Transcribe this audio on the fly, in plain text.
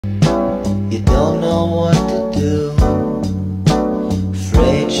You don't know what to do.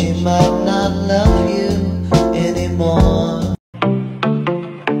 Afraid she might not love you anymore.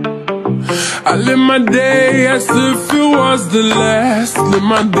 I live my day as if it was the last. Live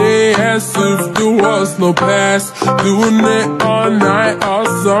my day as if there was no past. Doing it all night, all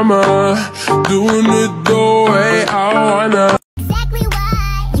summer. Doing it the way I wanna. Exactly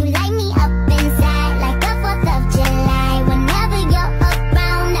why you light me up inside like the 4th of July. Whenever you're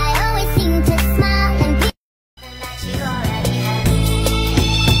around, I always seem to smile and be that you already have.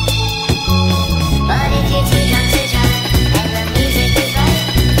 But if you're too young to try and the music is right,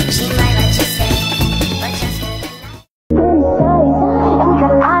 she might let you stay, but just for the night. We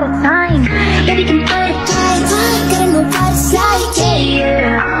got a lot of time, yeah, we can put it right. Gotta know what it's like,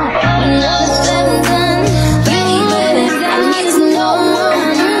 yeah. When all is said and done, baby, I need to know more.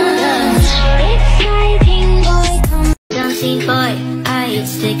 Exciting boy, come down, see boy. I eat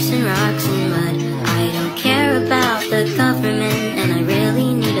sticks and rocks and mud. I don't care about the government, and I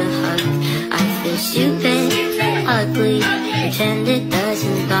really need a hug. I feel stupid, ugly, pretend it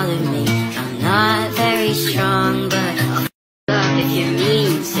doesn't bother me. I'm not very strong, but I'll up if you're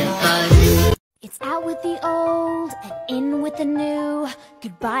mean to buzz. It's out with the old and in with the new.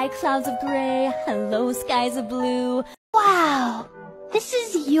 Goodbye clouds of gray, hello skies of blue. Wow, this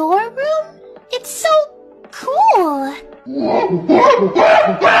is your room? It's so cool.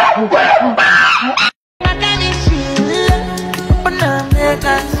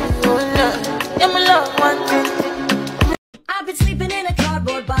 I've been sleeping in a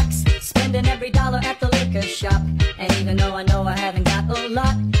cardboard box, spending every dollar at the liquor shop. And even though I know I haven't got a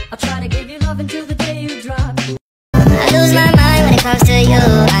lot, I'll try to give you love until the day you drop. I lose my mind when it comes to you.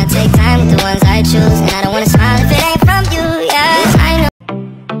 I take time with the ones I choose, and I don't wanna smile if it ain't from you. Yes, I know.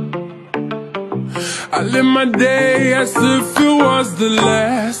 I live my day as if it was the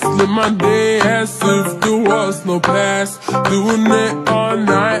last. Live my day as if there was no past. Doing it all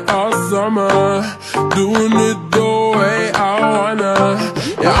night, all summer. Doing it the way I wanna.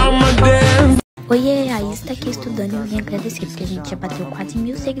 Yeah, I'ma dance. Oiê, a Isa tá aqui estudando e eu vim agradecer porque a gente já bateu quase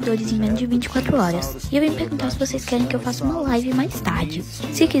 1000 seguidores em menos de 24 horas. E eu vim perguntar se vocês querem que eu faça uma live mais tarde.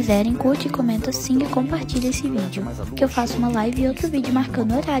 Se quiserem, curte, comenta sim e compartilha esse vídeo, que eu faço uma live e outro vídeo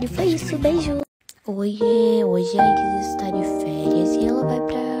marcando o horário. Foi isso, beijo! Oiê, hoje a Isa está de férias e ela vai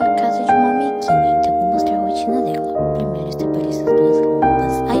pra casa de uma amiguinha, então vou mostrar a rotina dela. Primeiro eu separei essas duas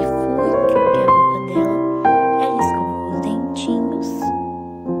roupas, aí fui, troquei a roupa dela, ela escovou os dentinhos,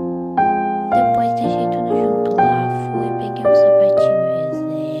 depois deixei tudo junto lá, fui, peguei um sapatinho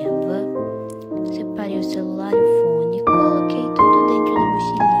reserva, separei o celular e o fone, coloquei tudo dentro da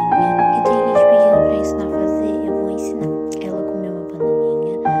mochilinha, e tem gente pedindo pra ensinar a fazer, eu vou ensinar. Ela comeu uma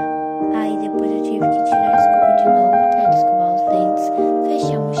bananinha, aí depois eu tive que tirar a escova de novo pra ela escovar os dentes,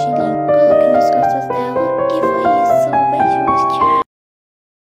 fechei a mochilinha, coloquei nas costas dela e foi isso. Beijos, tchau!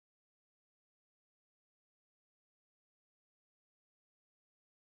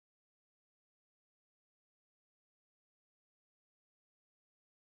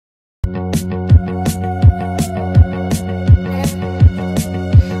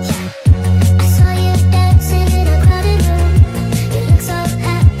 I saw you dancing in a crowded room. You look so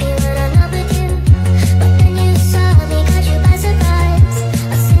happy when I'm not with you. But then you saw me, caught you by surprise.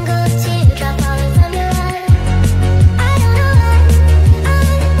 A single teardrop falling from your eye. I don't know why,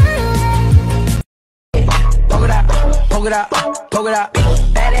 Poke it out, poke it out, poke it out,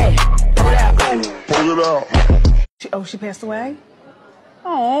 daddy, poke it out, poke it out. She passed away?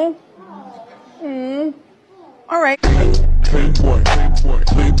 Oh. All right.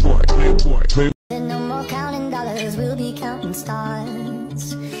 no more counting dollars, we'll be counting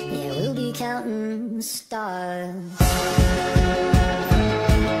stars. Yeah, we'll be counting stars.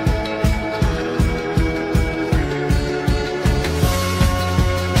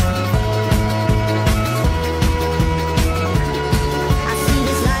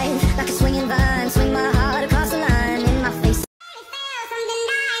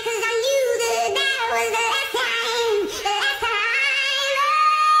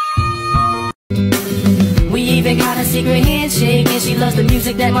 Even got a secret handshake, and she loves the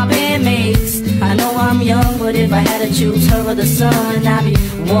music that my band makes. I know I'm young, but if I had to choose her or the sun, I'd be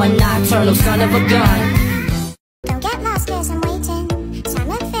one nocturnal son of a gun. Don't get lost, cause I'm waiting.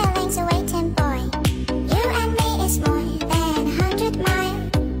 Summer feelings are waiting, boy. You and me is more than 100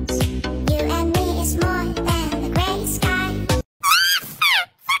 miles. You and me is more than the gray sky.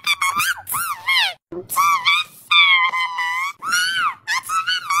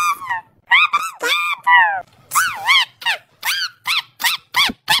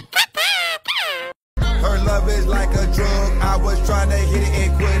 Her love is like a drug. I was trying to hit it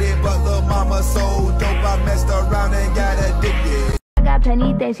and quit it, but little mama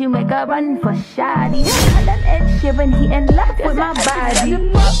face, you make a run for shoddy. I love Ed Sheeran, he in love with my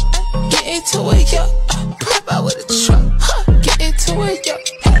body. Get into it, yo. Pop out with a truck. Get into it, yo.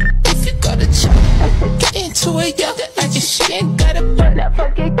 If you got a truck, get into it, yo. Like if she ain't got a butt, now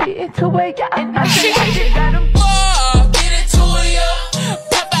fucking get into it, yo. She ain't got a butt. Get into it, yo.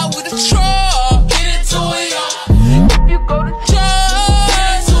 Pop out with a truck. Get into it, yo. If you go to church, get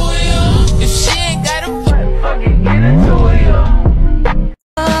into it, yo. If she ain't got a butt, fucking get into it, yo.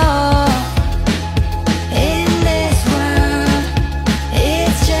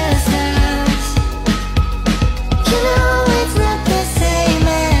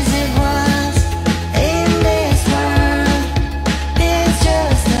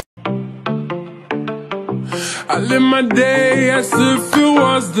 I live my day as if it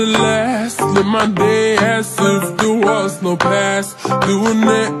was the last. Live my day as if there was no past. Doing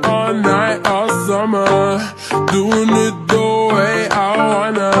it all night, all summer. Doing it the way I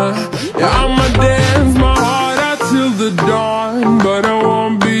wanna. Yeah, I'ma dance my heart out till the dawn. But I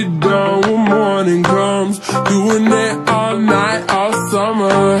won't be done when morning comes. Doing it all night, all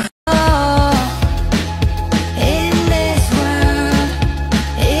summer.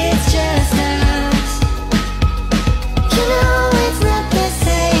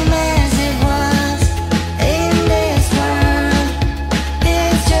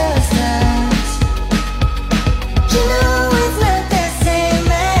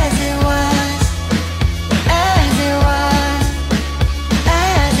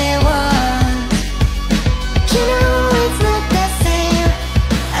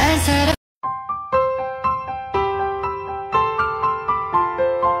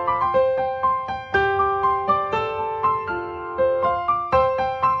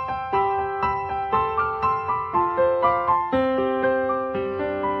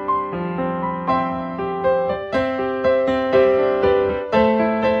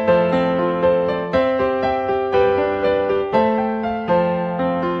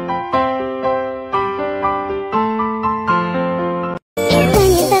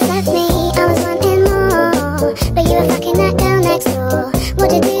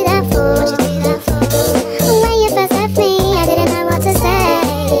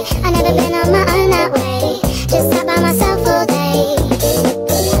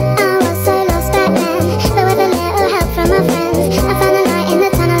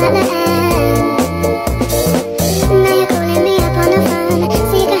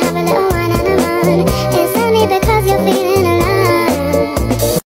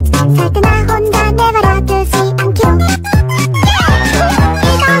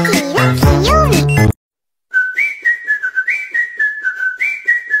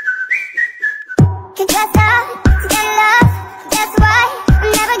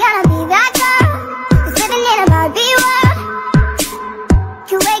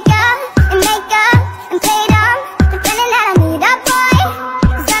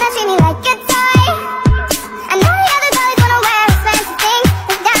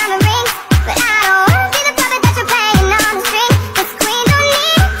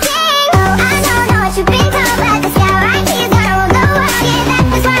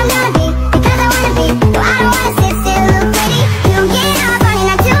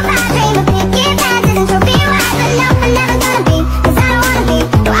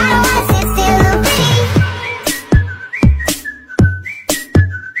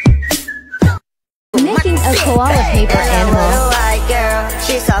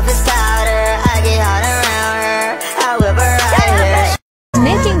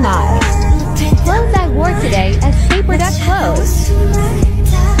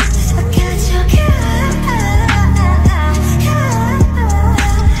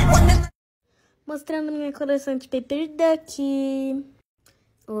 Mostrando minha coleção de paper duck.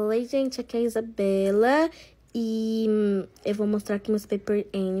 Oi, gente, aqui é a Isabela. E eu vou mostrar aqui meus paper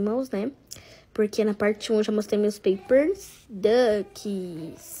animals, né? Porque na parte 1 eu já mostrei meus papers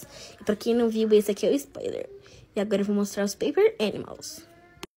ducks. E pra quem não viu, esse aqui é o spoiler. E agora eu vou mostrar os paper animals.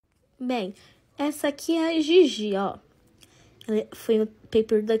 Bem, essa aqui é a Gigi, ó. Ela foi o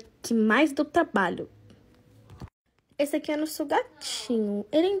paper duck que mais deu trabalho. Esse aqui é nosso gatinho.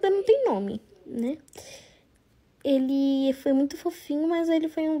 Ele ainda não tem nome, né? Ele foi muito fofinho, mas ele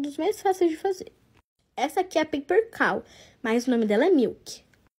foi um dos mais fáceis de fazer. Essa aqui é a Paper Cow, mas o nome dela é Milk.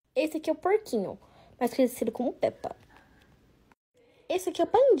 Esse aqui é o porquinho, mais conhecido como Peppa. Esse aqui é o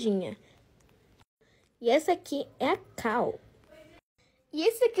Pandinha. E essa aqui é a Cow. E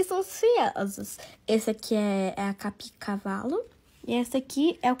esses aqui são os fiosos. Esse aqui é a Capi Cavalo. E esse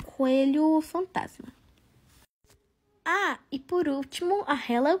aqui é o Coelho Fantasma. Ah, e por último, a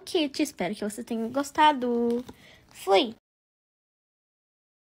Hello Kitty. Espero que vocês tenham gostado. Fui!